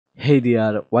Hey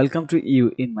there, welcome to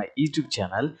you in my YouTube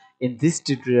channel. In this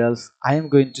tutorials, I am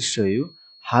going to show you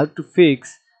how to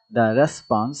fix the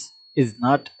response is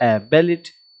not a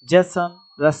valid JSON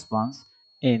response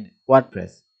in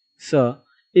WordPress. So,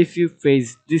 if you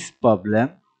face this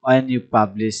problem when you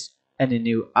publish any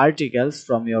new articles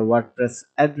from your WordPress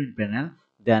admin panel,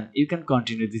 then you can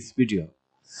continue this video.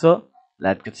 So,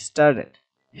 let's get started.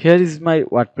 Here is my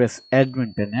WordPress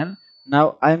admin panel.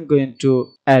 Now I'm going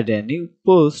to add a new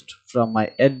post from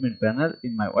my admin panel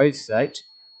in my website.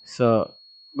 So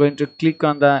going to click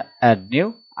on the add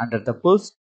new under the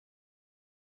post.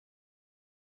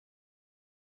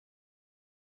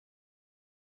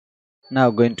 Now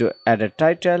going to add a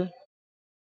title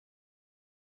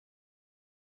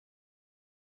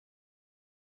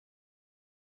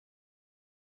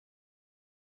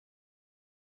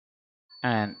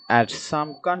and add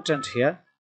some content here.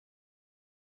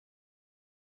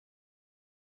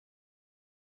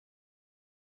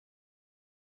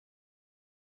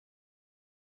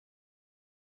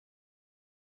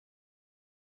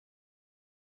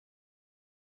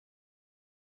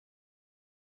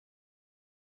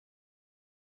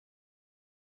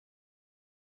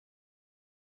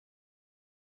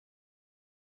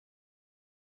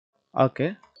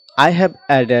 Okay, I have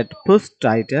added post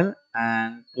title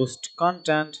and post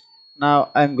content.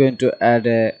 Now I'm going to add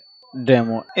a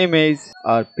demo image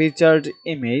or featured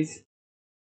image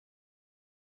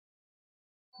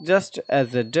just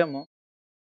as a demo.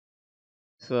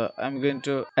 So I'm going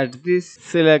to add this,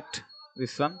 select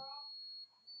this one,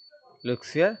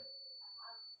 looks here,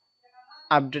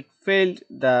 update failed,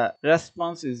 the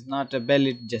response is not a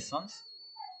valid JSON.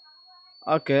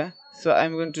 Okay, so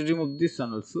I'm going to remove this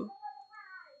one also,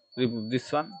 remove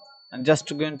this one, and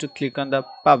just going to click on the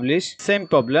publish. Same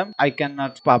problem, I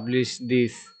cannot publish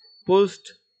this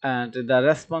post and the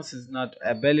response is not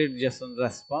a valid JSON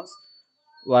response,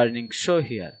 warning show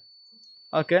here.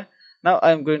 Okay, now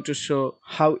I'm going to show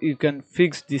how you can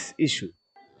fix this issue.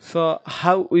 So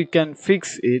how we can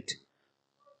fix it?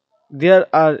 There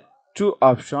are two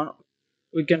options.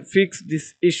 We can fix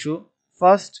this issue.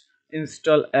 First,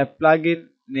 install a plugin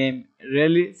named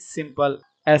Really Simple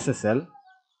SSL,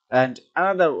 and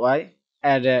another way,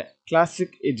 add a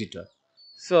classic editor.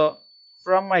 So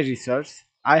from my research,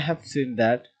 I have seen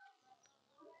that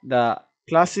the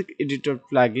classic editor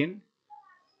plugin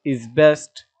is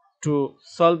best to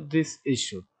solve this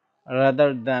issue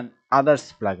rather than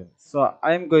others plugin. So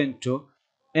I am going to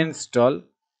install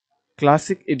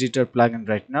classic editor plugin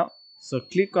right now. So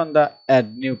click on the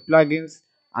add new plugins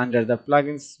under the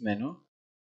plugins menu,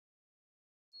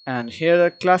 and here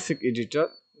the classic editor,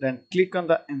 then click on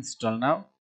the install now,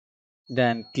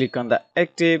 then click on the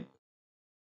active.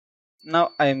 Now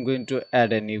I am going to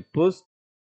add a new post.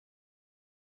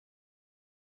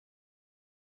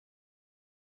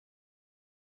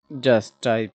 Just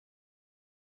type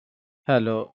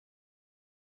hello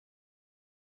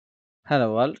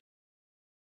world,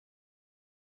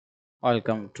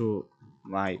 welcome to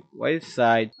my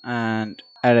website, and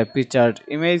add a featured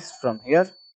image from here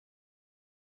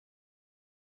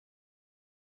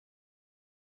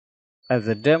as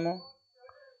a demo,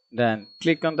 then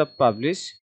click on the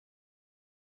publish.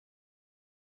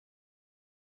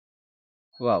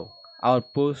 Wow, our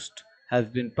post has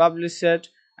been published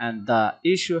and the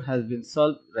issue has been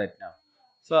solved right now.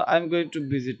 So I'm going to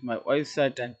visit my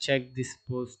website and check this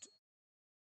post.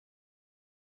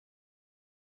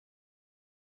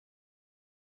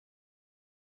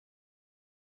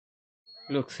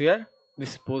 Looks here,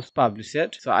 this post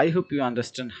published. So I hope you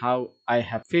understand how I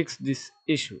have fixed this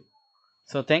issue.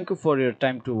 So thank you for your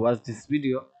time to watch this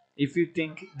video. If you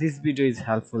think this video is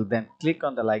helpful, then click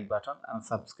on the like button and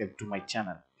subscribe to my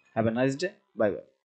channel. Have a nice day. Bye bye.